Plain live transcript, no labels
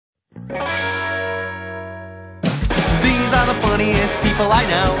These are the funniest people I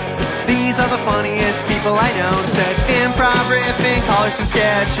know. These are the funniest people I know. Said improv, riffing, callers and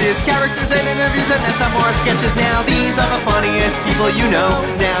sketches, characters and interviews, and then some more sketches. Now these are the funniest people you know.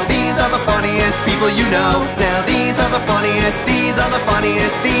 Now these are the funniest people you know. Now these are the funniest, these are the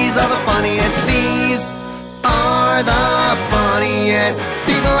funniest, these are the funniest, these are the funniest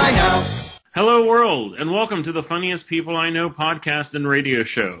people I know. Hello world, and welcome to the Funniest People I Know podcast and radio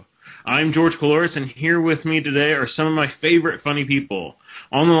show. I'm George Coloris, and here with me today are some of my favorite funny people.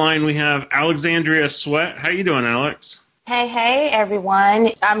 On the line, we have Alexandria Sweat. How you doing, Alex? Hey, everyone.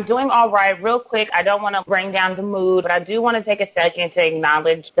 I'm doing all right. Real quick, I don't want to bring down the mood, but I do want to take a second to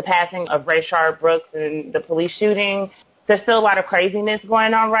acknowledge the passing of Rayshard Brooks and the police shooting. There's still a lot of craziness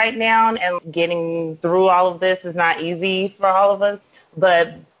going on right now, and getting through all of this is not easy for all of us, but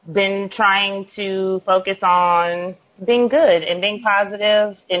been trying to focus on being good and being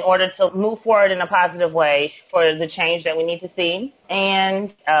positive in order to move forward in a positive way for the change that we need to see.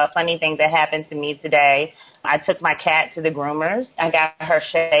 And a funny thing that happened to me today, I took my cat to the groomers. I got her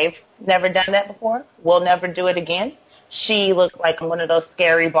shaved. Never done that before. Will never do it again. She looked like one of those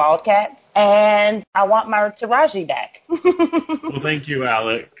scary bald cats. And I want my Taraji back. Well, thank you,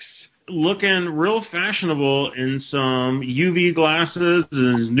 Alex. Looking real fashionable in some UV glasses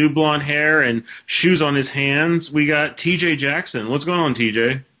and his new blonde hair and shoes on his hands, we got TJ Jackson. What's going on,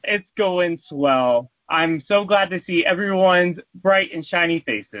 TJ? It's going swell. I'm so glad to see everyone's bright and shiny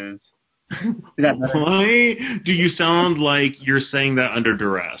faces. Why do you sound like you're saying that under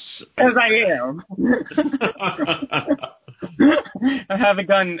duress? Because I am. I have a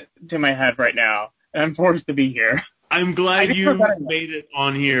gun to my head right now, and I'm forced to be here. I'm glad you made it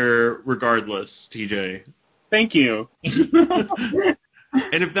on here regardless, TJ. Thank you. And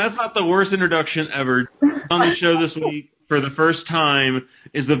if that's not the worst introduction ever, on the show this week, for the first time,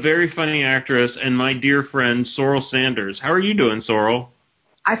 is the very funny actress and my dear friend, Sorrell Sanders. How are you doing, Sorrell?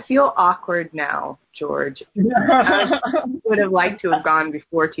 I feel awkward now, George. I would have liked to have gone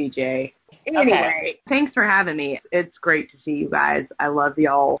before TJ. Anyway, Thanks for having me. It's great to see you guys. I love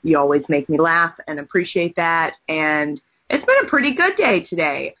y'all. You always make me laugh and appreciate that. And it's been a pretty good day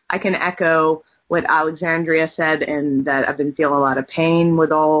today. I can echo what Alexandria said, and that I've been feeling a lot of pain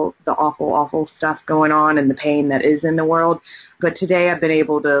with all the awful, awful stuff going on and the pain that is in the world. But today I've been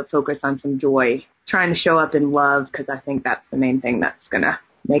able to focus on some joy, trying to show up in love, because I think that's the main thing that's going to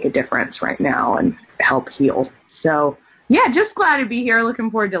make a difference right now and help heal. So, yeah, just glad to be here. Looking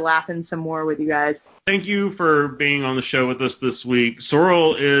forward to laughing some more with you guys. Thank you for being on the show with us this week.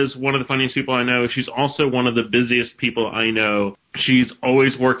 Sorrell is one of the funniest people I know. She's also one of the busiest people I know. She's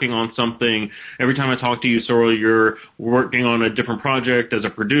always working on something. Every time I talk to you, Sorrell, you're working on a different project as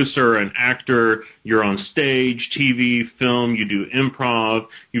a producer, an actor. You're on stage, TV, film. You do improv.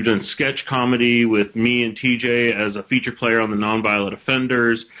 You've done sketch comedy with me and TJ as a feature player on the Nonviolent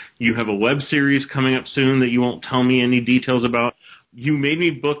Offenders. You have a web series coming up soon that you won't tell me any details about. You made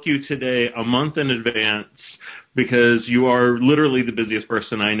me book you today a month in advance because you are literally the busiest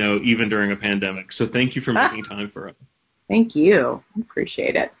person I know, even during a pandemic. So thank you for making time for us. Thank you. I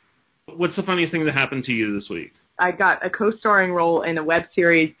appreciate it. What's the funniest thing that happened to you this week? I got a co-starring role in a web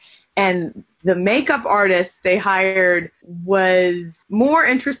series, and the makeup artist they hired was more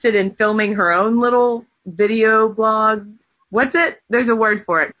interested in filming her own little video blog. What's it? There's a word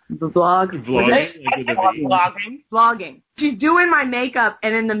for it. The blog. Vlogging. She's doing my makeup,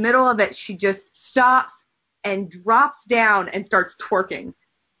 and in the middle of it, she just stops and drops down and starts twerking.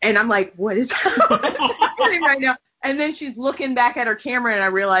 And I'm like, what is happening right now? And then she's looking back at her camera, and I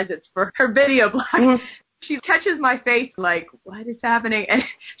realize it's for her video blog. She touches my face like, what is happening? And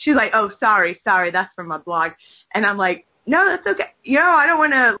she's like, oh, sorry, that's from my blog. And I'm like, no, that's okay. I don't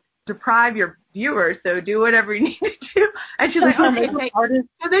want to deprive your viewers, so do whatever you need to do. And she's like, okay.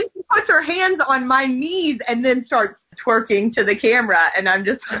 So then she puts her hands on my knees and then starts twerking to the camera. And I'm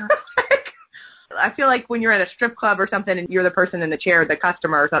just like, I feel like when you're at a strip club or something and you're the person in the chair, the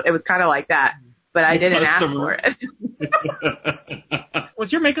customer or something, it was kind of like that. But I didn't ask for it. Was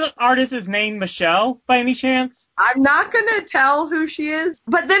your makeup artist's name Michelle, by any chance? I'm not going to tell who she is.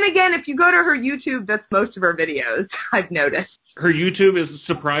 But then again, if you go to her YouTube, that's most of her videos, I've noticed. Her YouTube is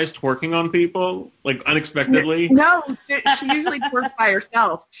surprise twerking on people, like unexpectedly? No, she usually twerks by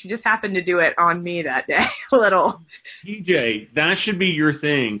herself. She just happened to do it on me that day, a little. DJ, that should be your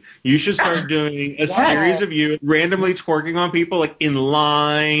thing. You should start doing a series of you randomly twerking on people, like in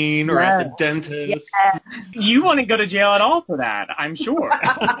line or at the dentist. Yes. You want to go to jail at all for that, I'm sure.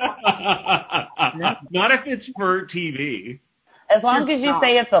 Not if it's for TV. As long as you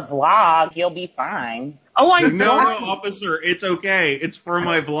say it's a vlog, you'll be fine. Oh, I No, know. officer, it's okay. It's for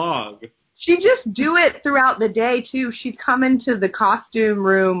my vlog. She just do it throughout the day, too. She'd come into the costume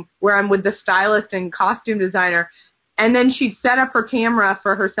room where I'm with the stylist and costume designer, and then she'd set up her camera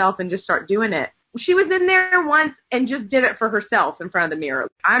for herself and just start doing it. She was in there once and just did it for herself in front of the mirror.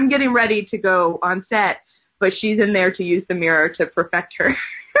 I'm getting ready to go on set, but she's in there to use the mirror to perfect her.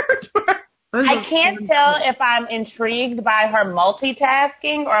 I can't tell if I'm intrigued by her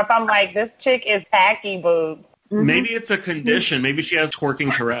multitasking or if I'm like, this chick is tacky boobs. Mm-hmm. Maybe it's a condition. Maybe she has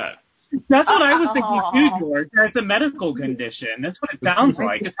twerking Tourette. That's what I was thinking too, George. It's a medical condition. That's what it sounds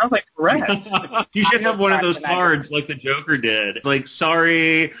like. It sounds like Tourette. You should have one of those cards like the Joker did. Like,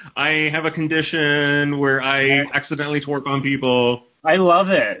 sorry, I have a condition where I accidentally twerk on people. I love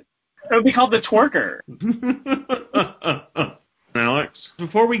it. It would be called the twerker. Alex,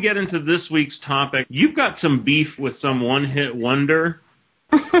 before we get into this week's topic, you've got some beef with some one-hit wonder.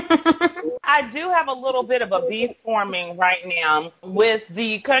 I do have a little bit of a beef forming right now with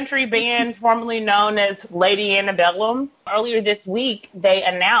the country band formerly known as Lady Antebellum. Earlier this week, they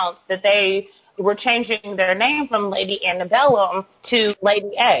announced that they were changing their name from Lady Antebellum to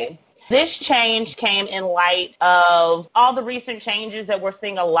Lady A. This change came in light of all the recent changes that we're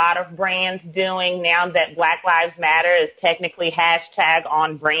seeing a lot of brands doing now that Black Lives Matter is technically hashtag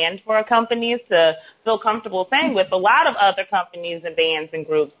on brand for companies to feel comfortable saying with. A lot of other companies and bands and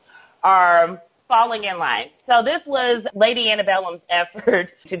groups are falling in line. So this was Lady Antebellum's effort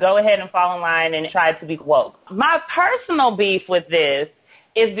to go ahead and fall in line and try to be woke. My personal beef with this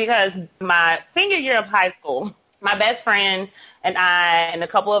is because my senior year of high school, my best friend and I and a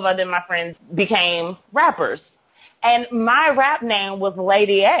couple of other my friends became rappers. And my rap name was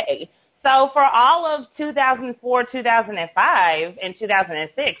Lady A. So for all of 2004, 2005, and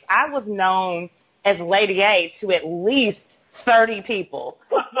 2006, I was known as Lady A to at least 30 people.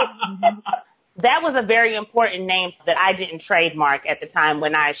 That was a very important name that I didn't trademark at the time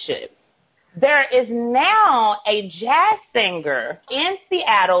when I should. There is now a jazz singer in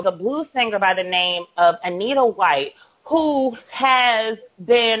Seattle, the blues singer by the name of Anita White, who has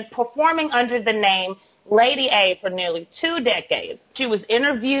been performing under the name Lady A for nearly 2 decades. She was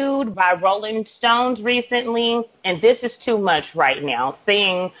interviewed by Rolling Stones recently, and this is too much right now,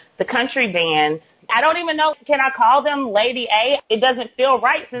 seeing the country band. I don't even know, can I call them Lady A? It doesn't feel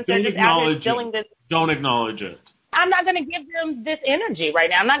right since they're just out here stealing this. Don't acknowledge it. I'm not going to give them this energy right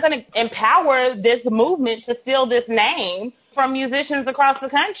now. I'm not going to empower this movement to steal this name from musicians across the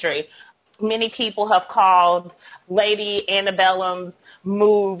country. Many people have called Lady Antebellum's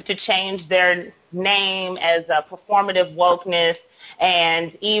move to change their name as a performative wokeness.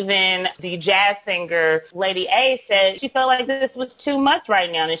 And even the jazz singer, Lady A, said she felt like this was too much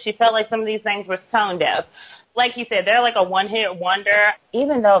right now, and she felt like some of these things were tone deaf. Like you said, they're like a one-hit wonder,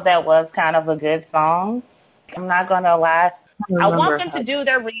 even though that was kind of a good song. I'm not going to lie. I want them to do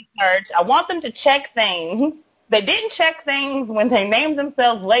their research. I want them to check things. They didn't check things when they named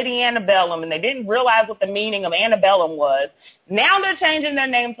themselves Lady Antebellum, and they didn't realize what the meaning of antebellum was. Now they're changing their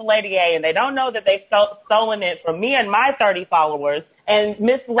name to Lady A, and they don't know that they've stolen it from me and my 30 followers and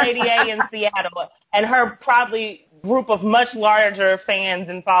Miss Lady A in Seattle and her probably group of much larger fans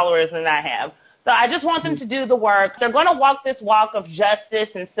and followers than I have. So I just want them to do the work. They're going to walk this walk of justice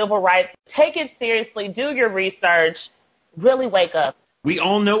and civil rights. Take it seriously. Do your research. Really wake up. We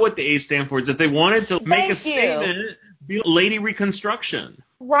all know what the A stand for. Is that they wanted to make a statement, be Lady Reconstruction.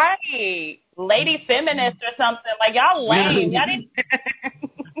 Right. Lady Feminist or something. Like, y'all lame. Y'all didn't...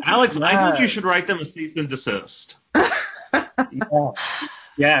 Alex, I think you should write them a cease and desist.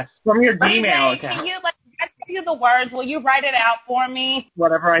 Yes. From your Gmail account. Can you, I give you the words. Will you write it out for me?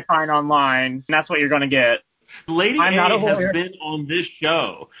 Whatever I find online, that's what you're going to get. Lady A has been on this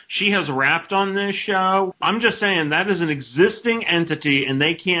show. She has rapped on this show. I'm just saying that is an existing entity, and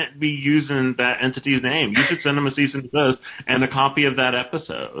they can't be using that entity's name. You should send them a cease and desist and a copy of that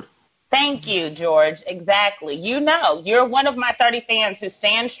episode. Thank you, George. Exactly. You know, you're one of my 30 fans who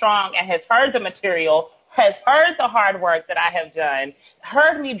stands strong and has heard the material, has heard the hard work that I have done,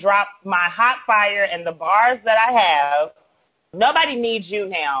 heard me drop my hot fire and the bars that I have. Nobody needs you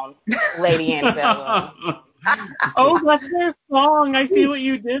now, Lady Antebellum. Oh, that's their song. I see what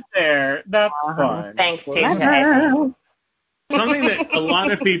you did there. That's fun. Thanks, TJ. Something that a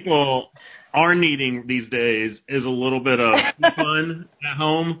lot of people are needing these days is a little bit of fun at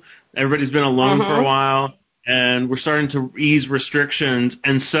home. Everybody's been alone for a while, and we're starting to ease restrictions,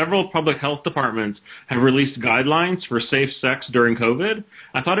 and several public health departments have released guidelines for safe sex during COVID.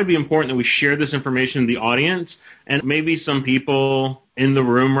 I thought it'd be important that we share this information with the audience, and maybe some people in the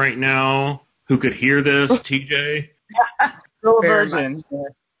room right now who could hear this, TJ. Still a Very virgin.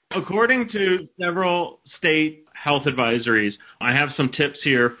 According to several state health advisories, I have some tips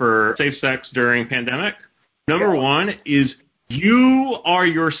here for safe sex during pandemic. Number one is you are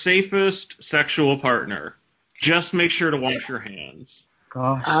your safest sexual partner. Just make sure to wash your hands.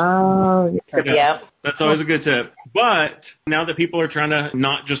 Gosh. Oh, Yep. That's always a good tip. But now that people are trying to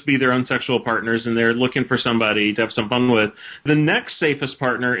not just be their own sexual partners and they're looking for somebody to have some fun with, the next safest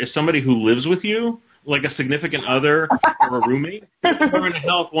partner is somebody who lives with you, like a significant other or a roommate. The Department of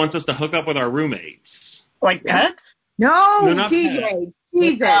Health wants us to hook up with our roommates. Like pets? No, No, not TJ.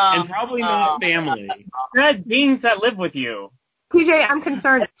 Jesus. And probably not family. Pet beings that live with you. TJ, I'm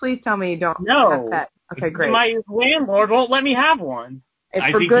concerned. Please tell me you don't have pets. Okay, great. My landlord won't let me have one. It's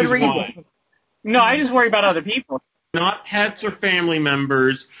I for think good he's reason. lying. No, I just worry about other people. Not pets or family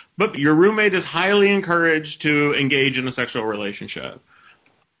members, but your roommate is highly encouraged to engage in a sexual relationship.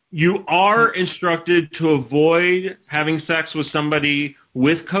 You are instructed to avoid having sex with somebody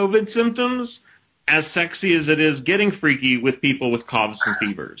with COVID symptoms, as sexy as it is getting freaky with people with coughs and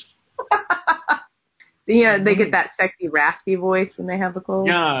fevers. Yeah, they get that sexy raspy voice when they have a cold.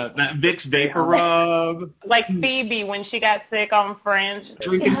 Yeah, that Vicks Vapor Rub, Like Phoebe when she got sick on Friends.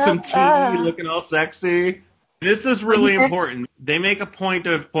 drinking some tea, looking all sexy. This is really important. They make a point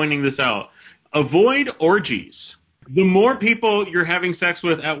of pointing this out. Avoid orgies. The more people you're having sex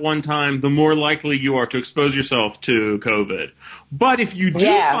with at one time, the more likely you are to expose yourself to COVID. But if you do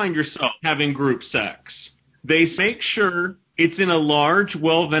find yourself having group sex, they make sure it's in a large,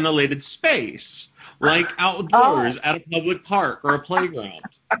 well-ventilated space, like outdoors at a public park or a playground.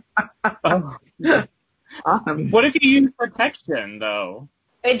 Awesome. What if you use protection, though?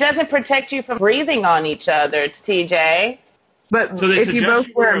 It doesn't protect you from breathing on each other, TJ. But So they if you both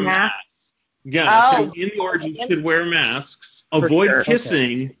suggest wear a mask, Yeah, so in the orgy, you should wear masks, avoid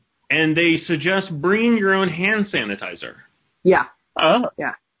kissing, and they suggest bringing your own hand sanitizer. yeah. Oh.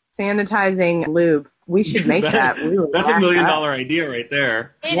 Yeah. Sanitizing lube. We should make that. We would That's laugh $1 million that. idea right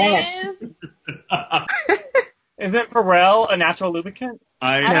there. It is. Isn't Pharrell a natural lubricant?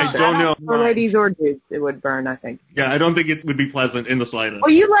 I don't know. For ladies or dudes, it would burn, I think. Yeah, I don't think it would be pleasant in the slightest.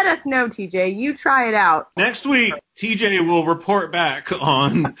 Well, you let us know, TJ. You try it out. Next week, TJ will report back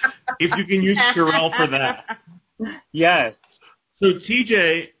on if you can use Sorrell for that. Yes. So,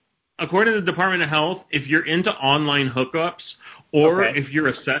 TJ, according to the Department of Health, if you're into online hookups or if you're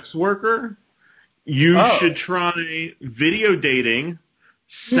a sex worker, you should try video dating,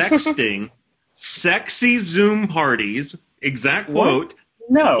 sexting, sexy Zoom parties, exact quote,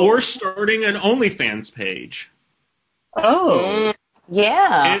 or starting an OnlyFans page. Oh.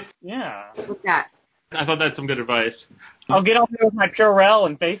 Yeah. Yeah. What's that? I thought that's some good advice. I'll get on there with my Purell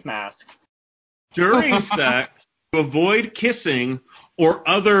and face mask. During sex, to avoid kissing or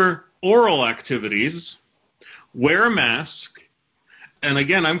other oral activities, wear a mask, and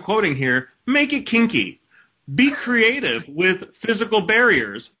again, I'm quoting here, make it kinky. Be creative with physical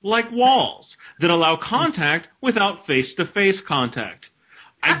barriers, like walls, that allow contact without face-to-face contact.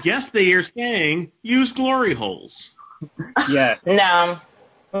 I guess they are saying use glory holes. Yes. No.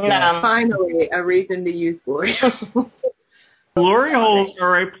 Finally, a reason to use glory. Glory holes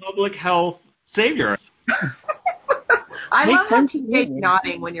are a public health savior. I Makes love how sense to TJ's me.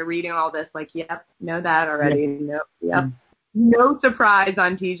 nodding when you're reading all this. Like, yep, know that already. Nope, yep. No surprise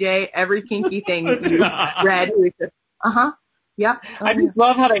on TJ. Every kinky thing you read, he was just, yep. I just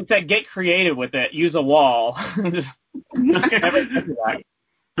love how they said get creative with it. Use a wall.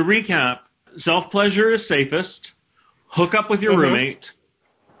 To recap, self-pleasure is safest, hook up with your roommate,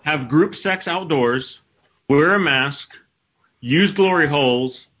 have group sex outdoors, wear a mask, use glory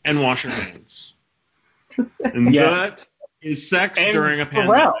holes, and wash your hands. And that is sex during a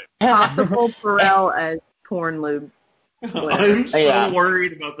pandemic. Possible Pharrell as porn lube. I'm so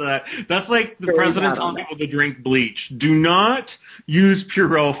worried about that. That's like the president telling people to drink bleach. Do not use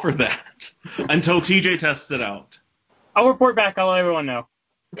Purell for that until TJ tests it out. I'll report back. I'll let everyone know.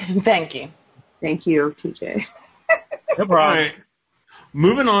 Thank you. Thank you, TJ. No problem. All right.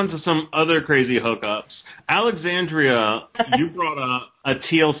 Moving on to some other crazy hookups. Alexandria, you brought up a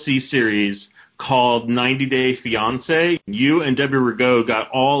TLC series called 90 Day Fiancé. You and Debbie Rigaud got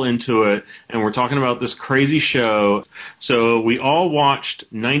all into it, and we're talking about this crazy show. So we all watched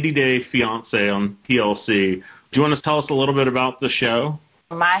 90 Day Fiancé on TLC. Do you want to tell us a little bit about the show?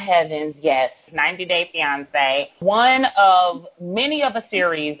 My heavens, yes. 90 Day Fiancé. One of many of a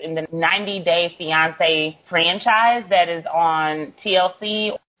series in the 90 Day Fiancé franchise that is on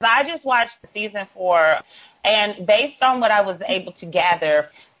TLC. I just watched season 4, and based on what I was able to gather,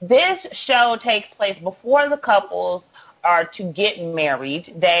 this show takes place before the couples are to get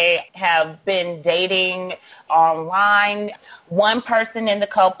married. They have been dating online, one person in the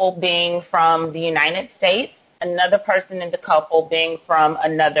couple being from the United States, another person in the couple being from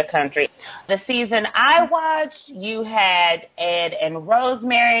another country. The season I watched, you had Ed and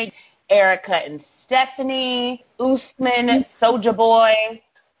Rosemary, Erica and Stephanie, Usman, Soulja Boy,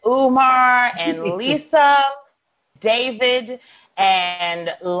 Umar and Lisa, David and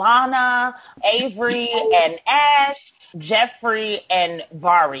Lana, Avery and Ash, Jeffrey and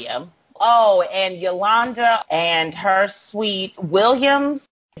Varia. Oh, and Yolanda and her sweet Williams,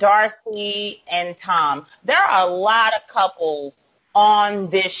 Darcy and Tom. There are a lot of couples on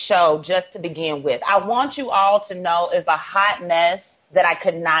this show just to begin with. I want you all to know it's a hot mess that I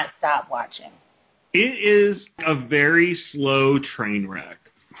could not stop watching. It is a very slow train wreck.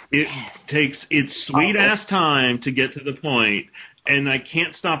 It takes its sweet-ass time to get to the point, and I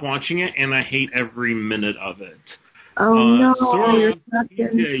can't stop watching it, and I hate every minute of it. Oh, no. Sorrell, yeah,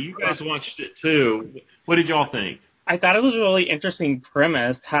 you guys watched it, too. What did y'all think? I thought it was a really interesting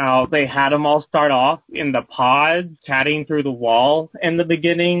premise how they had them all start off in the pods, chatting through the wall in the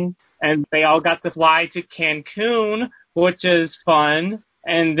beginning, and they all got to fly to Cancun, which is fun.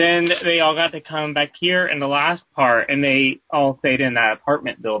 And then they all got to come back here in the last part, and they all stayed in that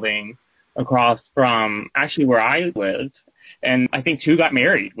apartment building across from actually where I lived. And I think 2 got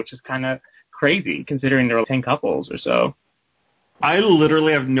married, which is kind of crazy considering there were 10 couples or so. I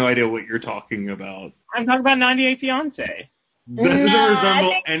literally have no idea what you're talking about. I'm talking about 98 Fiancé. That doesn't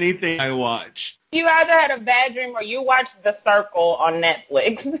resemble anything I watch. You either had a bad dream or you watched The Circle on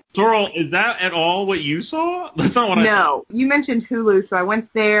Netflix. Sorrell, is that at all what you saw? That's not what I saw. No. You mentioned Hulu, so I went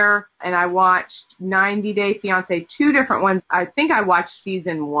there and I watched 90 Day Fiancé, 2 different ones. I think I watched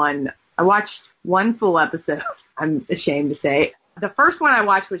season 1. I watched 1 full episode, I'm ashamed to say. The first one I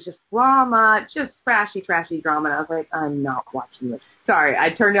watched was just drama, just trashy drama, and I was like, I'm not watching this. Sorry, I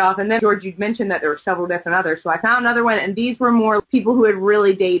turned it off. And then, George, you'd mentioned that there were several different others, so I found another one, and these were more people who had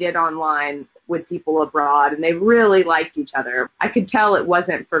really dated online with people abroad, and they really liked each other. I could tell it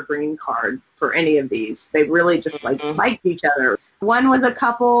wasn't for green cards for any of these. They really just liked each other. One was a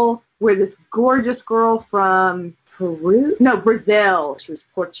couple where this gorgeous girl from Brazil. She was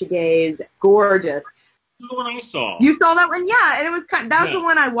Portuguese, gorgeous. The one I saw. You saw that one? Yeah, and it was that was the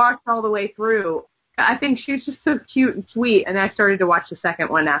one I watched all the way through. I think she was just so cute and sweet, and I started to watch the second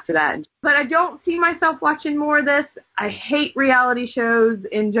one after that. But I don't see myself watching more of this. I hate reality shows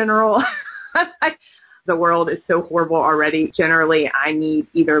in general. The world is so horrible already. Generally, I need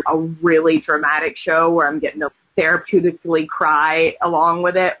either a really dramatic show where I'm getting to therapeutically cry along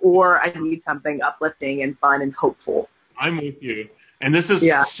with it, or I need something uplifting and fun and hopeful. I'm with you. And this is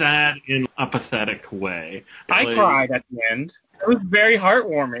sad in a pathetic way. I cried at the end. It was very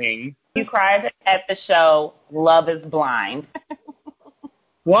heartwarming. You cried at the show Love is Blind.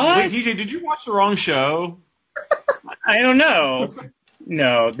 What? Wait, DJ, did you watch the wrong show? I don't know.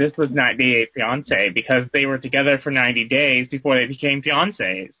 No, this was 98 Fiancé because they were together for 90 days before they became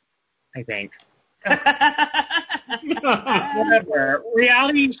fiancés, I think. Whatever.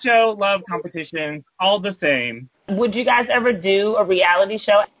 Reality show, love competitions, all the same. Would you guys ever do a reality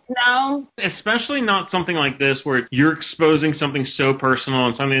show? No. Especially not something like this where you're exposing something so personal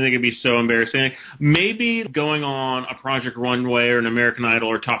and something that can be so embarrassing. Maybe going on a Project Runway or an American Idol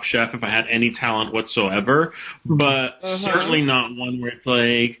or Top Chef if I had any talent whatsoever, but certainly not one where it's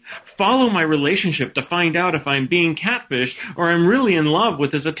like, follow my relationship to find out if I'm being catfished or I'm really in love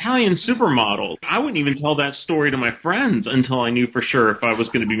with this Italian supermodel. I wouldn't even tell that story to my friends until I knew for sure if I was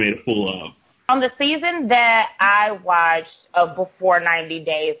going to be made a fool of. On the season that I watched of Before 90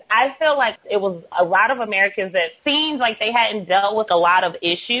 Days, I feel like it was a lot of Americans that seemed like they hadn't dealt with a lot of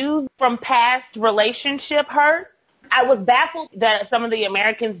issues from past relationship hurt. I was baffled that some of the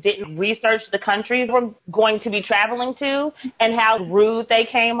Americans didn't research the countries we're going to be traveling to and how rude they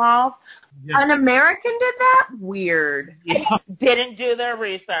came off. Yeah. An American did that? Weird. Didn't do their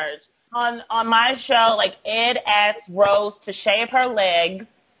research. On my show, like, Ed asked Rose to shave her legs.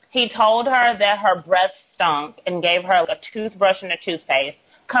 He told her that her breath stunk and gave her a toothbrush and a toothpaste.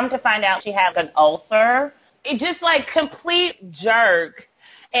 Come to find out she has an ulcer. It just like complete jerk.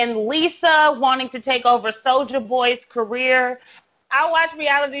 And Lisa wanting to take over Soulja Boy's career. I watch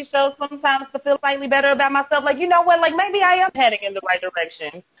reality shows sometimes to feel slightly better about myself. Like, you know what? Like, maybe I am heading in the right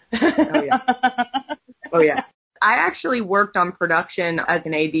direction. Oh, yeah. Oh, yeah. I actually worked on production as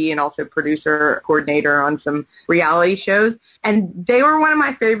an AD and also producer coordinator on some reality shows. And they were one of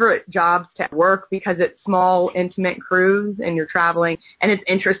my favorite jobs to work because it's small, intimate crews and you're traveling. And it's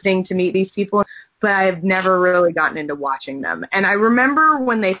interesting to meet these people. But I've never really gotten into watching them. And I remember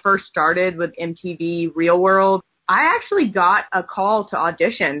when they first started with MTV Real World, I actually got a call to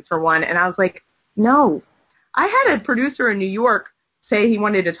audition for one, and I was like, no. I had a producer in New York say he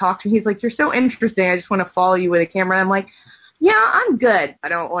wanted to talk to me. He's like, you're so interesting. I just want to follow you with a camera. And I'm like, yeah, I'm good. I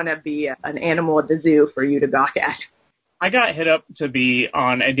don't want to be an animal at the zoo for you to gawk at. I got hit up to be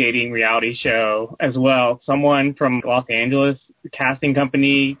on a dating reality show as well. Someone from Los Angeles, the casting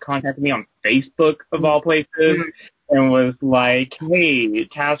company, contacted me on Facebook, of all places, and was like, hey,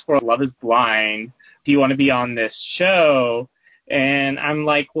 cast for Love is Blind. Do you want to be on this show? And I'm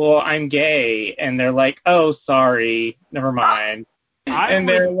like, well, I'm gay. And they're like, oh, sorry, never mind. I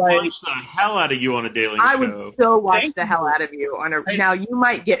would watch the hell out of you on a dating show. I would so watch the hell out of you on a. Now, you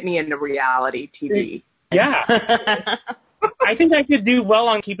might get me into reality TV. Yeah. I think I could do well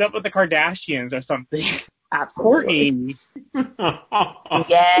on Keep Up with the Kardashians or something. Absolutely.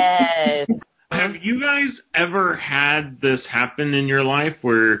 Yes. Have you guys ever had this happen in your life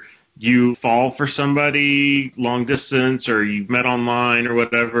where you fall for somebody long distance or you've met online or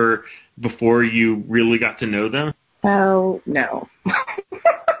whatever before you really got to know them? Oh, no.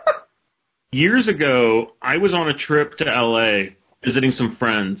 Years ago, I was on a trip to L.A. visiting some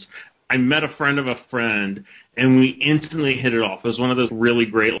friends. I met a friend of a friend, and we instantly hit it off. It was one of those really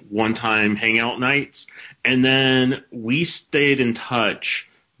great one-time hangout nights. And then we stayed in touch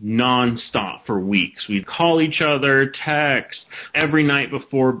nonstop for weeks. We'd call each other, text, every night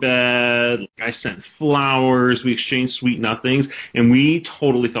before bed. I sent flowers. We exchanged sweet nothings. And we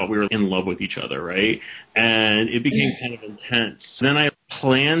totally thought we were in love with each other, right? And it became kind of intense. Then I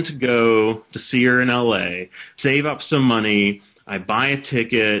planned to go to see her in L.A., save up some money. I buy a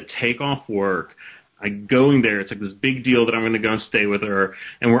ticket, take off work. I going there. It's like this big deal that I'm going to go and stay with her.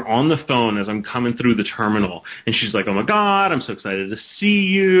 And we're on the phone as I'm coming through the terminal. And she's like, oh, my God, I'm so excited to see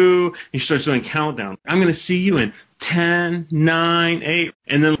you. And she starts doing a countdown. I'm going to see you in 10, 9, 8.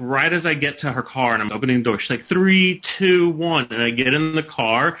 And then right as I get to her car and I'm opening the door, she's like, 3, 2, 1. And I get in the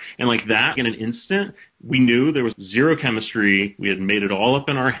car. And like that, in an instant, we knew there was zero chemistry. We had made it all up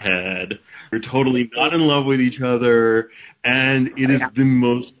in our head. We were totally not in love with each other. And it is the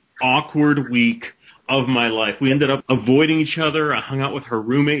most awkward week of my life. We ended up avoiding each other. I hung out with her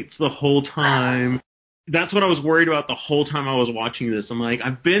roommates the whole time. That's what I was worried about the whole time I was watching this. I'm like,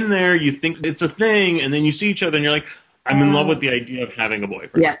 I've been there. You think it's a thing, and then you see each other, and you're like, I'm in love with the idea of having a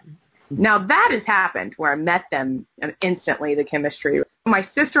boyfriend. Yeah. Now, that has happened where I met them and instantly, the chemistry. My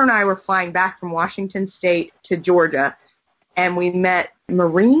sister and I were flying back from Washington State to Georgia, and we met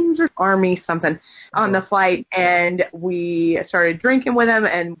Marines or Army something on the flight, and we started drinking with them,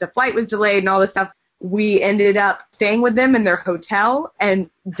 and the flight was delayed and all this stuff. We ended up staying with them in their hotel, and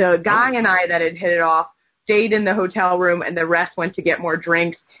the guy and I that had hit it off stayed in the hotel room, and the rest went to get more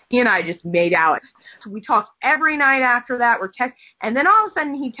drinks. He and I just made out. So we talked every night after that. And then all of a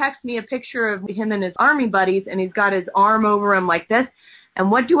sudden he texts me a picture of him and his Army buddies, and he's got his arm over him like this. And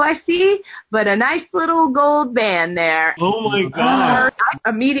what do I see? But a nice little gold band there. Oh, my God. I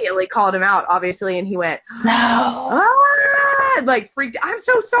immediately called him out, obviously, and he went, No. like freaked. I'm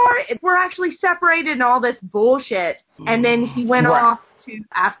so sorry. We're actually separated and all this bullshit. And then he went off to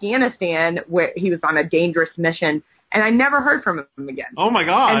Afghanistan where he was on a dangerous mission, and I never heard from him again. Oh, my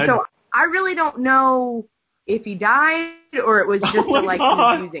God. And so I really don't know if he died or it was just he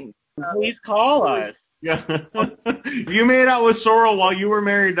was using. Please call us. Yeah. You made out with Sorrell while you were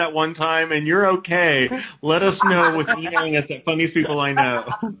married that one time, and you're okay. Let us know with emailing us at Funniest People I Know.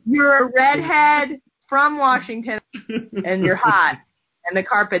 You're a redhead from Washington, and you're hot. And the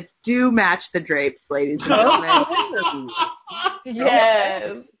carpets do match the drapes, ladies and gentlemen.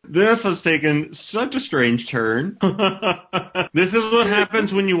 Yes. This has taken such a strange turn. This is what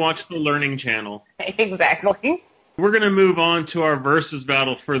happens when you watch the Learning Channel. Exactly. We're going to move on to our versus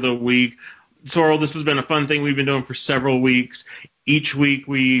battle for the week. Sorrell, this has been a fun thing we've been doing for several weeks. Each week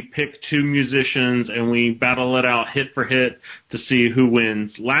we pick two musicians and we battle it out hit for hit to see who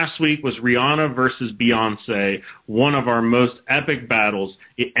wins. Last week was Rihanna versus Beyonce, one of our most epic battles.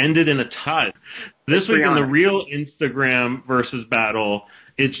 It ended in a tie. This week in the real Instagram versus battle,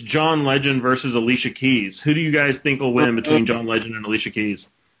 it's John Legend versus Alicia Keys. Who do you guys think will win between John Legend and Alicia Keys?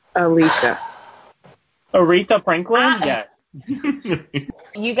 Alicia. Aretha Franklin? Yes.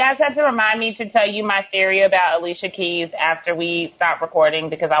 You guys have to remind me to tell you my theory about Alicia Keys after we stop recording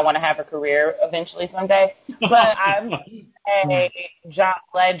because I want to have a career eventually someday. But I'm a John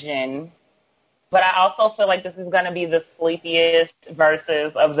Legend, but I also feel like this is going to be the sleepiest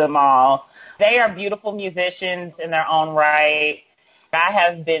versus of them all. They are beautiful musicians in their own right. I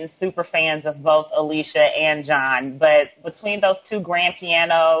have been super fans of both Alicia and John, but between those two grand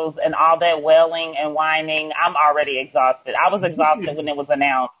pianos and all that wailing and whining, I'm already exhausted. I was exhausted when it was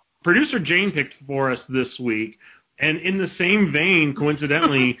announced. Producer Jane picked for us this week And in the same vein,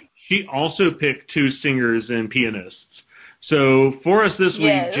 coincidentally, she also picked 2 singers and pianists. So for us this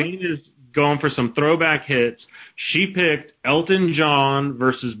week, Jane is going for some throwback hits. She picked Elton John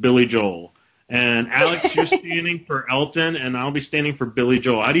versus Billy Joel. And Alex, you're standing for Elton, and I'll be standing for Billy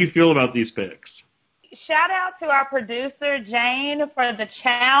Joel. How do you feel about these picks? Shout out to our producer, Jane, for the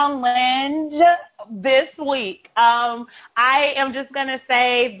challenge this week. I am just going to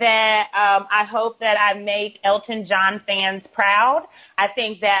say that I hope that I make Elton John fans proud. I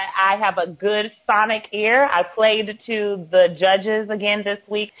think that I have a good sonic ear. I played to the judges again this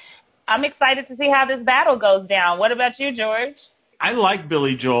week. I'm excited to see how this battle goes down. What about you, George? I like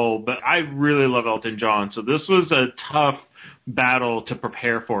Billy Joel, but I really love Elton John. So this was a tough battle to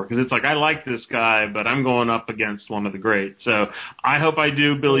prepare for because it's like I like this guy, but I'm going up against one of the greats. So I hope I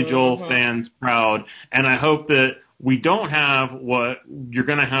do Billy Joel fans proud, and I hope that we don't have what you're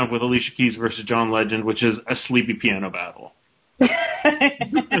going to have with Alicia Keys versus John Legend, which is a sleepy piano battle.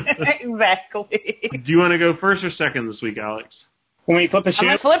 Exactly. Do you want to go first or second this week, Alex? When we flip a shoe? I'm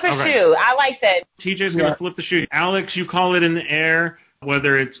going to flip a shoe. I like that. TJ's going to flip the shoe. Alex, you call it in the air,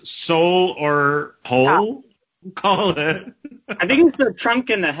 whether it's soul or hole. Call it. I think it's the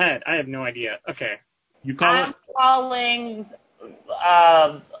trunk in the head. I have no idea. Okay. You call I'm it? calling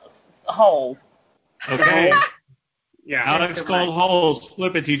hole. Okay. Yeah. Alex called holes.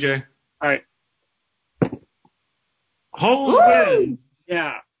 Flip it, TJ. All right. Holes win.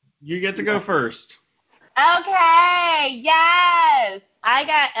 Yeah. You get to go first. Okay, yes. I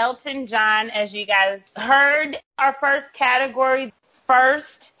got Elton John, as you guys heard. Our first category, first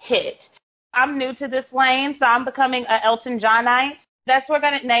hit. I'm new to this lane, so I'm becoming an Elton Johnite. That's what we're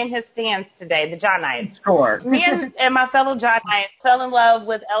going to name his fans today, the Johnites. Sure. Me and my fellow Johnites fell in love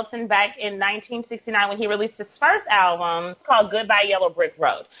with Elton back in 1969 when he released his first album called Goodbye Yellow Brick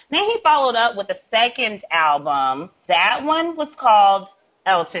Road. Then he followed up with a second album. That one was called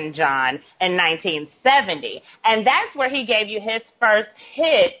Elton John in 1970. And that's where he gave you his first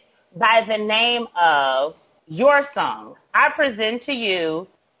hit by the name of Your Song. I present to you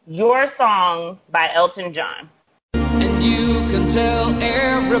Your Song by Elton John. And you can tell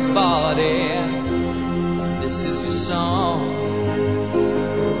everybody this is your song.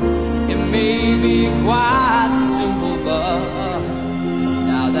 It may be quite simple, but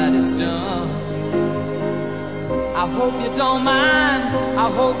now that it's done, I hope you don't mind, I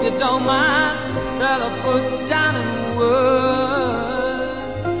hope you don't mind that I put down in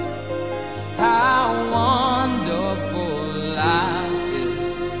words how wonderful life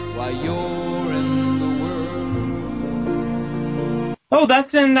is while you're in the world. Oh,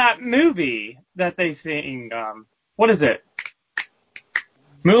 that's in that movie that they sing. What is it?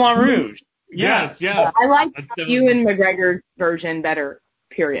 Moulin Rouge. Yes, yeah. I like Ewan McGregor's version better,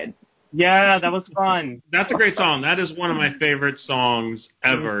 period. Yeah, that was fun. That's a great song. That is one of my favorite songs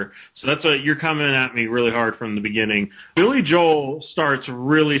ever. So that's what you're coming at me really hard from the beginning. Billy Joel starts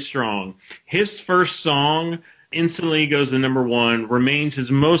really strong. His first song instantly goes to number 1, remains his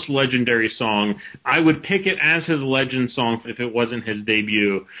most legendary song. I would pick it as his legend song if it wasn't his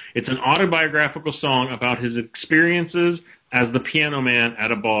debut. It's an autobiographical song about his experiences as the piano man at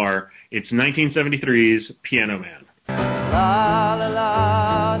a bar. It's 1973's Piano Man. La la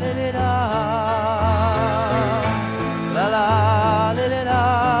la li, li, la la la li, li, la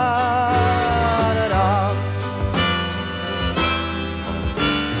la.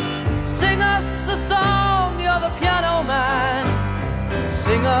 Sing us a song, you're the piano man.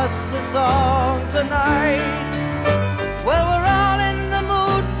 Sing us a song tonight. Well, we're all in the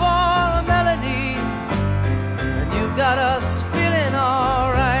mood for a melody, and you got us feeling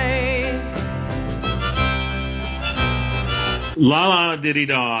all right. La La Diddy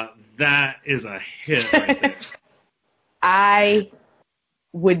Da, that is a hit right there. I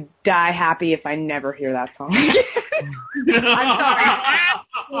would die happy if I never hear that song. I'm sorry.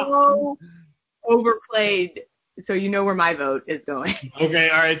 So overplayed. So you know where my vote is going. Okay,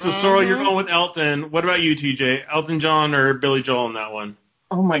 all right. So, Sorrell, you're going with Elton. What about you, TJ? Elton John or Billy Joel in that one?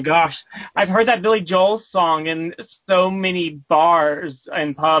 Oh, my gosh. I've heard that Billy Joel song in so many bars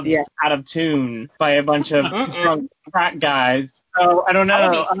and pubs out of tune by a bunch of drunk frat guys. So, I don't know. I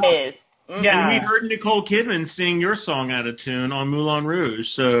would be pissed. Yeah. And we heard Nicole Kidman sing your song out of tune on Moulin Rouge.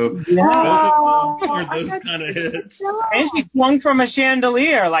 So both of them are those kind of hits. And she swung from a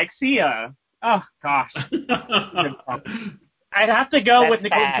chandelier like Sia. Oh, gosh. I'd have to go with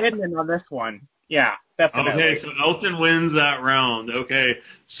Nicole Kidman on this one. Yeah, definitely. Okay, so Elton wins that round. Okay,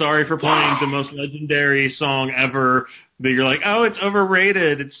 sorry for playing the most legendary song ever. That you're like, oh, it's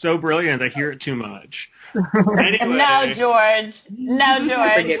overrated. It's so brilliant. I hear it too much. Anyway. No, George. No,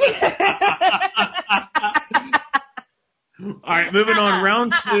 George. right, moving on.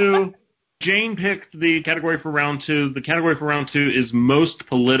 Round 2. Jane picked the category for round 2. The category for round 2 is most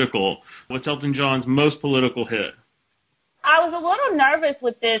political. What's Elton John's most political hit? I was a little nervous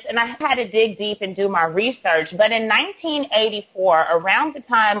with this, and I had to dig deep and do my research. But in 1984, around the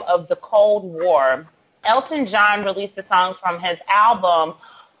time of the Cold War, Elton John released a song from his album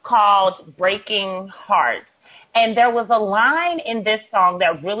called Breaking Hearts. And there was a line in this song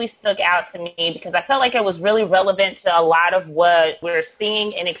that really stuck out to me because I felt like it was really relevant to a lot of what we're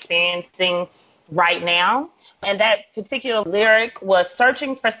seeing and experiencing right now. And that particular lyric was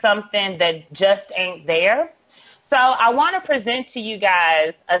searching for something that just ain't there. So I want to present to you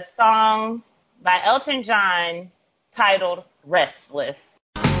guys a song by Elton John titled Restless.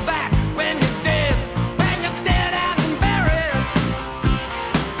 Back when you're dead and buried.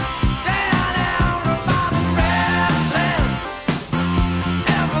 Down, everybody restless.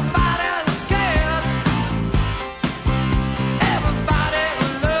 Everybody's scared.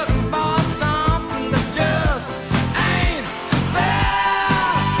 Everybody's looking for something that just ain't there.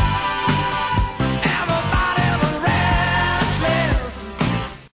 Everybody's restless.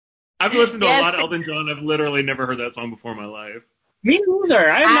 I've listened to a lot of Elton John. I've literally never heard that song before in my life. Me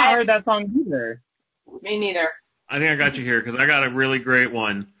neither. I have not heard that song either. Me neither. I think I got you here because I got a really great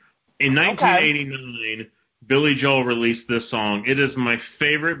one. In 1989, Billy Joel released this song. It is my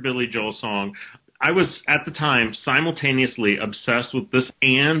favorite Billy Joel song. I was, at the time, simultaneously obsessed with this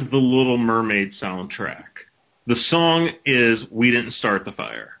and the Little Mermaid soundtrack. The song is We Didn't Start the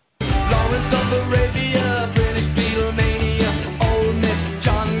Fire. Lawrence of Arabia, British Beatlemania, Old Miss,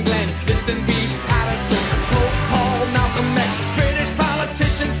 John Glenn, Liston Beach, Patterson, Pope Paul, Malcolm X, British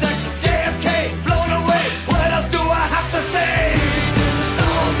politician, sex, JFK, blown away. What else do I have to say? We didn't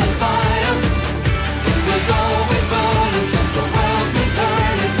start the fire. It was always burning since the world been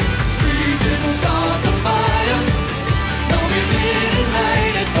turning. We didn't start the fire. No, we didn't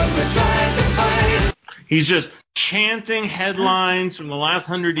light it, but we tried to fight it. He's just chanting headlines from the last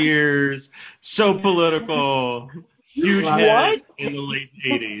 100 years. So political. Huge hit in the late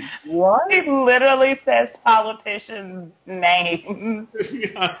 80s. What? It literally says politicians' names.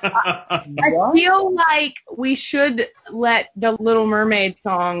 I feel like we should let the Little Mermaid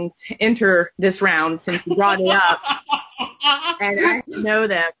song enter this round since you brought it up. And I know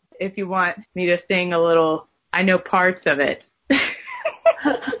them if you want me to sing a little. I know parts of it.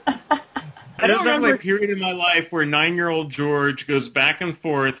 There's definitely a period in my life where 9-year-old George goes back and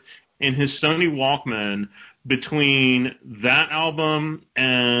forth in his Sony Walkman between that album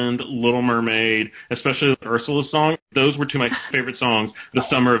and Little Mermaid, especially the Ursula song. Those were two of my favorite songs the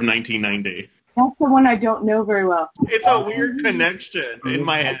summer of 1990. That's the one I don't know very well. It's a weird connection in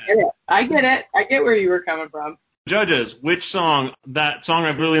my head. I get it. I get where you were coming from. Judges, which song, that song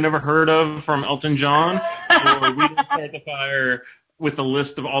I've really never heard of from Elton John, or We Didn't Start the Fire, with a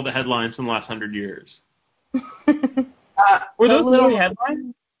list of all the headlines from the last 100 years? Were those little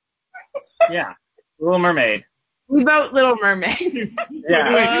headlines? Yeah. Little Mermaid. We vote Little Mermaid.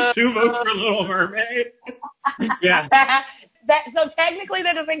 Yeah. 2 votes for Little Mermaid. Yeah. So technically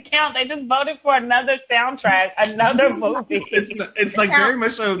that doesn't count. They just voted for another soundtrack, another movie. It's like very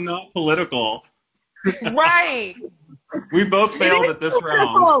much so not political. Right. We both failed at this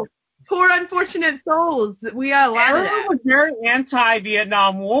round. Poor unfortunate souls. We got a lot of that. Everyone was very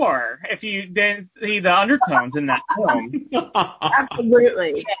anti-Vietnam War, if you didn't see the undertones in that film.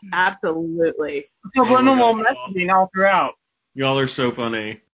 Absolutely. Absolutely. Subliminal messaging all throughout. Y'all are so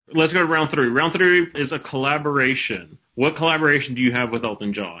funny. Let's go to round 3. Round 3 is a collaboration. What collaboration do you have with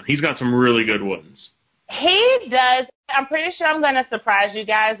Elton John? He's got some really good ones. He does. I'm pretty sure I'm going to surprise you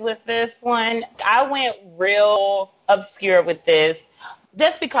guys with this one. I went real obscure with this.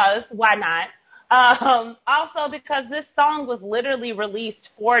 Just because, why not? Also because this song was literally released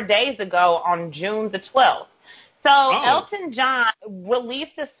 4 days ago on June the 12th. So Elton John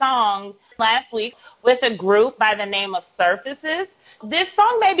released a song last week with a group by the name of Surfaces. This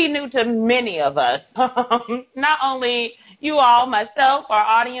song may be new to many of us, not only you all, myself, our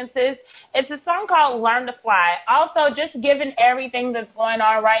audiences. It's a song called Learn to Fly. Also, just given everything that's going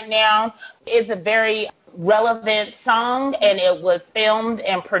on right now, it's a very relevant song, and it was filmed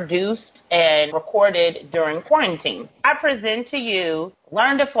and produced and recorded during quarantine. I present to you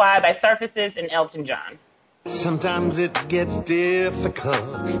Learn to Fly by Surfaces and Elton John. Sometimes it gets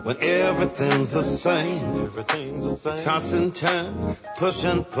difficult when everything's the same. Toss and turn, push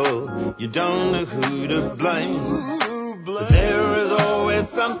and pull, you don't know who to blame. But there is always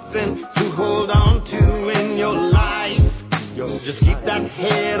something to hold on to in your life. Just keep that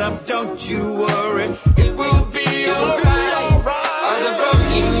head up, don't you worry, it will be alright. All the road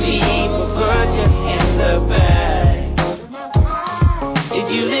you need will put you in the bag.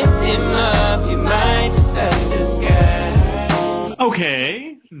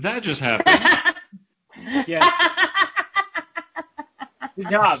 Okay, that just happened. Yeah. Good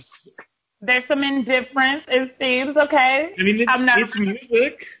job. There's some indifference, it seems, okay? I mean, it's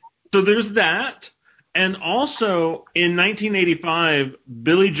music, so there's that. And also, in 1985,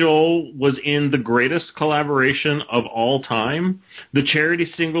 Billy Joel was in the greatest collaboration of all time, the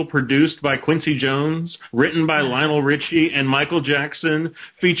charity single produced by Quincy Jones, written by Lionel Richie and Michael Jackson,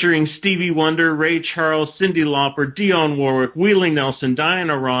 featuring Stevie Wonder, Ray Charles, Cyndi Lauper, Dionne Warwick, Willie Nelson,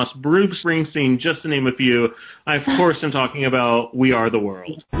 Diana Ross, Bruce Springsteen, just to name a few. I, of course, am talking about We Are the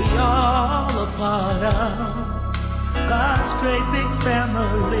World. We all a part of God's great big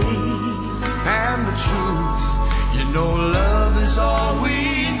family. And the truth, you know love is all we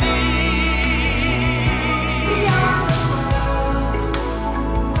need. We are the world.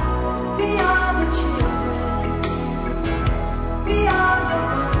 We are the children. We are the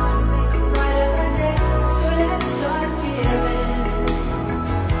ones who make a brighter day. So let's start giving.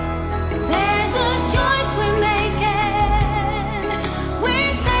 There's a choice we're making.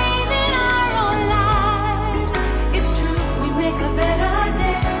 We're saving our own lives. It's true, we make a better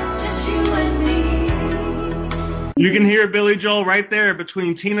day. Just you and me. You can hear Billy Joel right there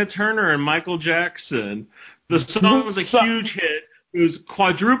between Tina Turner and Michael Jackson. The song was a huge hit. It was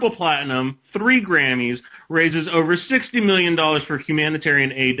quadruple platinum, 3 Grammys, raises over $60 million for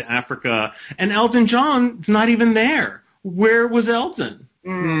humanitarian aid to Africa, and Elton John's not even there. Where was Elton?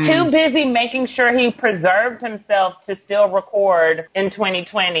 Too busy making sure he preserved himself to still record in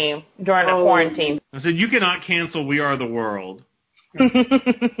 2020 during the quarantine. I said, you cannot cancel We Are the World.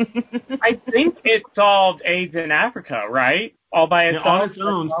 I think it solved AIDS in Africa, right? All by itself. On its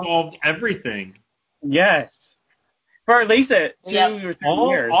own, solved everything. Yes. For at least 2 or 3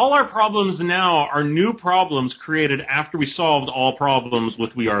 years. All our problems now are new problems created after we solved all problems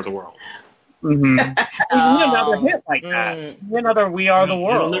with We Are the World. Mm-hmm. We need another hit like that. We need another We Are the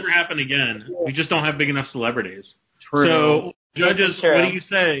World. It'll never happen again. We just don't have big enough celebrities. True. So, judges, what do you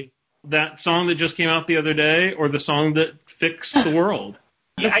say? That song that just came out the other day, or the song that fixed the world?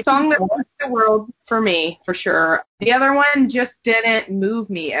 The song that fixed the world for me, for sure. The other one just didn't move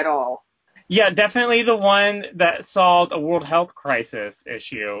me at all. Yeah, definitely the one that solved a world health crisis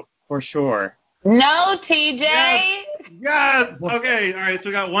issue, for sure. No, TJ. Yes. Okay. All right. So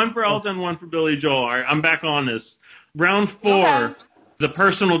we got one for Elton, one for Billy Joel. All right. I'm back on this. Round 4, the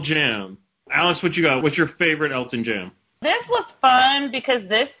personal jam. Alex, what you got? What's your favorite Elton jam? This was fun because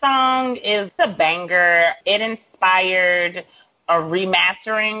this song is a banger. It inspired a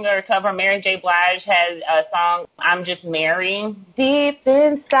remastering or cover. Mary J. Blige has a song, I'm Just Mary. Deep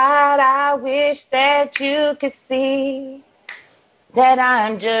inside, I wish that you could see that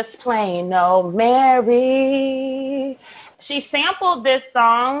I'm just plain old Mary. She sampled this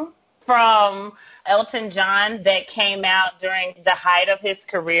song from Elton John that came out during the height of his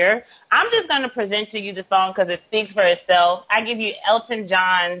career. I'm just going to present to you the song because it speaks for itself. I give you Elton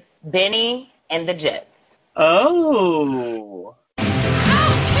John's Benny and the Jets. Oh.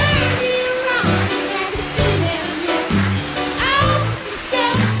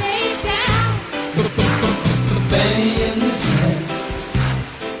 Benny and the Jets.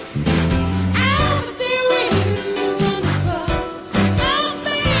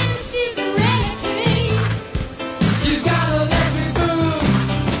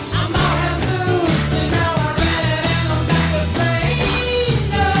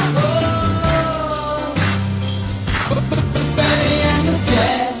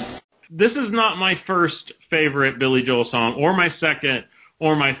 This is not my first favorite Billy Joel song, or my second,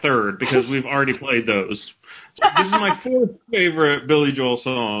 or my third, because we've already played those. This is my 4th favorite Billy Joel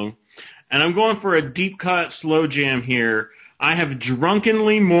song, and I'm going for a deep cut slow jam here. I have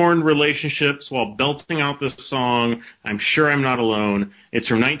drunkenly mourned relationships while belting out this song. I'm sure I'm not alone. It's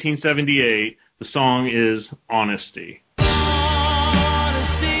from 1978. The song is Honesty.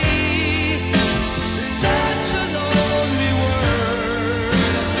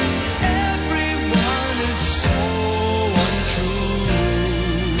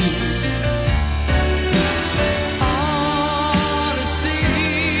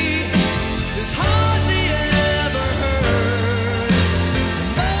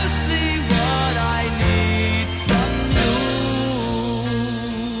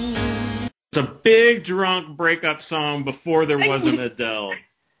 It's a big drunk breakup song before there was an Adele.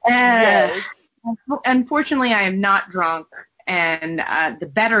 Yes. Unfortunately, I am not drunk, and the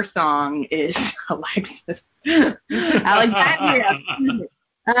better song is Alexis. Alexandria.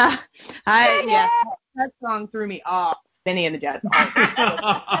 That song threw me off. Benny and the Jets.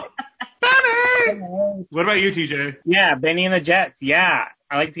 What about you, TJ? Yeah, Benny and the Jets. Yeah.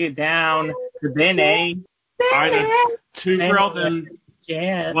 I like to get down to Benny. All right, Two for Elton,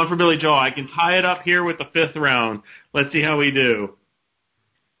 Yeah. one for Billy Joel. I can tie it up here with the 5th round. Let's see how we do.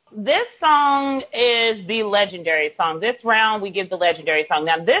 This song is the legendary song. This round, we give the legendary song.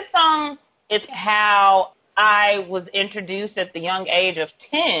 Now, this song is how I was introduced at the young age of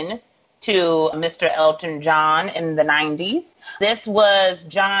 10 to Mr. Elton John in the 90s. This was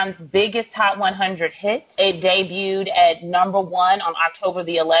John's biggest Hot 100 hit. It debuted at number 1 on October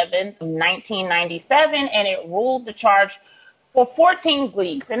the 11th, 1997, and it ruled the charts for 14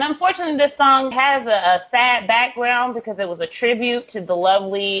 weeks. And unfortunately, this song has a sad background because it was a tribute to the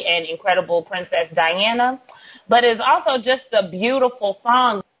lovely and incredible Princess Diana. But it's also just a beautiful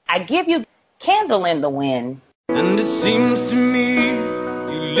song. I give you Candle in the Wind. And it seems to me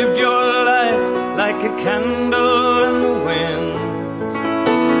you lived your life like a candle in the wind,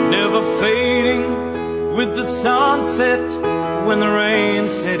 never fading with the sunset when the rain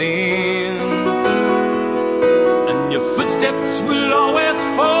set in. And your footsteps will always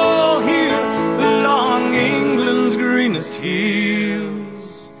fall here along England's greenest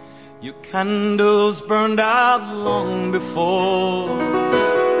hills. Your candles burned out long before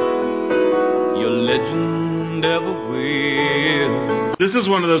your legend ever will. This is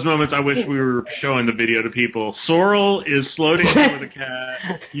one of those moments I wish we were showing the video to people. Sorrell is slow dancing with a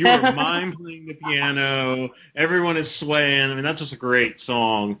cat. You are mime playing the piano. Everyone is swaying. I mean, that's just a great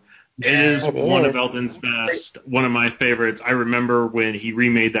song. It is one of Elton's best, one of my favorites. I remember when he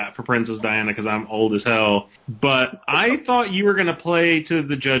remade that for Princess Diana because I'm old as hell. But I thought you were going to play to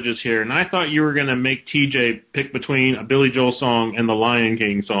the judges here, and I thought you were going to make TJ pick between a Billy Joel song and the Lion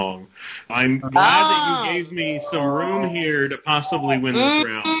King song. I'm glad that you gave me some room here to possibly win this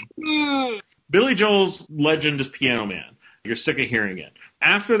round. Billy Joel's legend is Piano Man. You're sick of hearing it.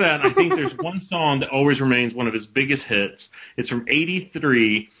 After that, I think there's one song that always remains one of his biggest hits. It's from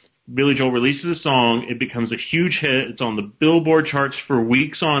 '83. Billy Joel releases a song. It becomes a huge hit. It's on the Billboard charts for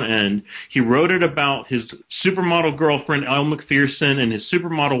weeks on end. He wrote it about his supermodel girlfriend, Elle Macpherson, and his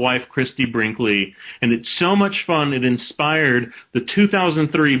supermodel wife, Christy Brinkley. And it's so much fun, it inspired the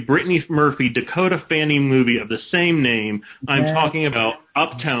 2003 Brittany Murphy Dakota Fanning movie of the same name. I'm talking about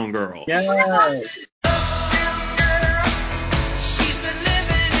Uptown Girl. Yes.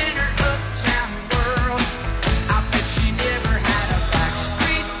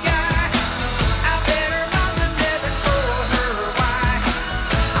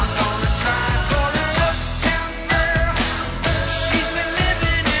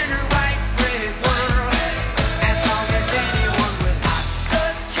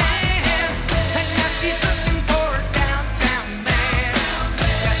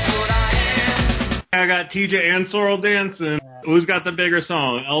 I got TJ and Sorrell dancing. Who's got the bigger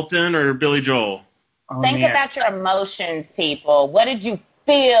song, Elton or Billy Joel? Oh, Think man. about your emotions, people. What did you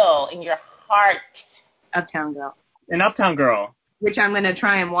feel in your heart? Uptown Girl, An Uptown Girl. which I'm going to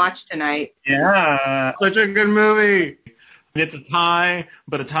try and watch tonight. Yeah. Such a good movie. It's a tie,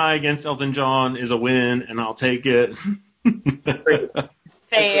 but a tie against Elton John is a win, and I'll take it.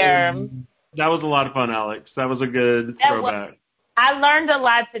 Fair. That was a lot of fun, Alex. That was a good throwback. I learned a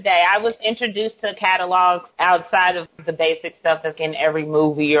lot today. I was introduced to catalogs outside of the basic stuff that's in every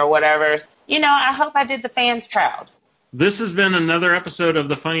movie or whatever. You know, I hope I did the fans proud. This has been another episode of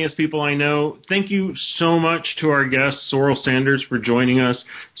The Funniest People I Know. Thank you so much to our guest, Sorrell Sanders, for joining us.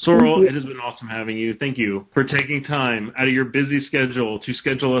 Sorrell, it has been awesome having you. Thank you for taking time out of your busy schedule to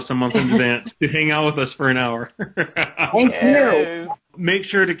schedule us a month in advance to hang out with us for an hour. Thank you. Make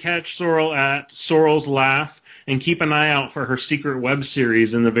sure to catch Sorrell at Sorrell's Laugh and keep an eye out for her secret web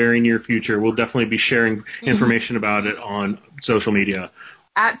series in the very near future. We'll definitely be sharing information about it on social media.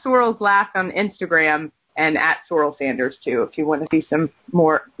 At Sorrell's Laugh on Instagram and at Sorrell Sanders, too, if you want to see some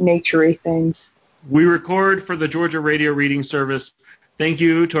more nature-y things. We record for the Georgia Radio Reading Service. Thank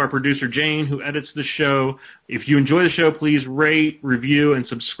you to our producer, Jane, who edits the show. If you enjoy the show, please rate, review, and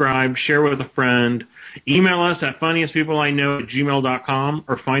subscribe. Share with a friend. Email us at funniestpeopleiknow@gmail.com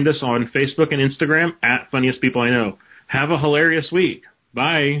or find us on Facebook and Instagram at Funniest People I Know. Have a hilarious week.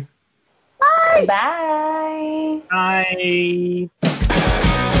 Bye. Bye. Bye.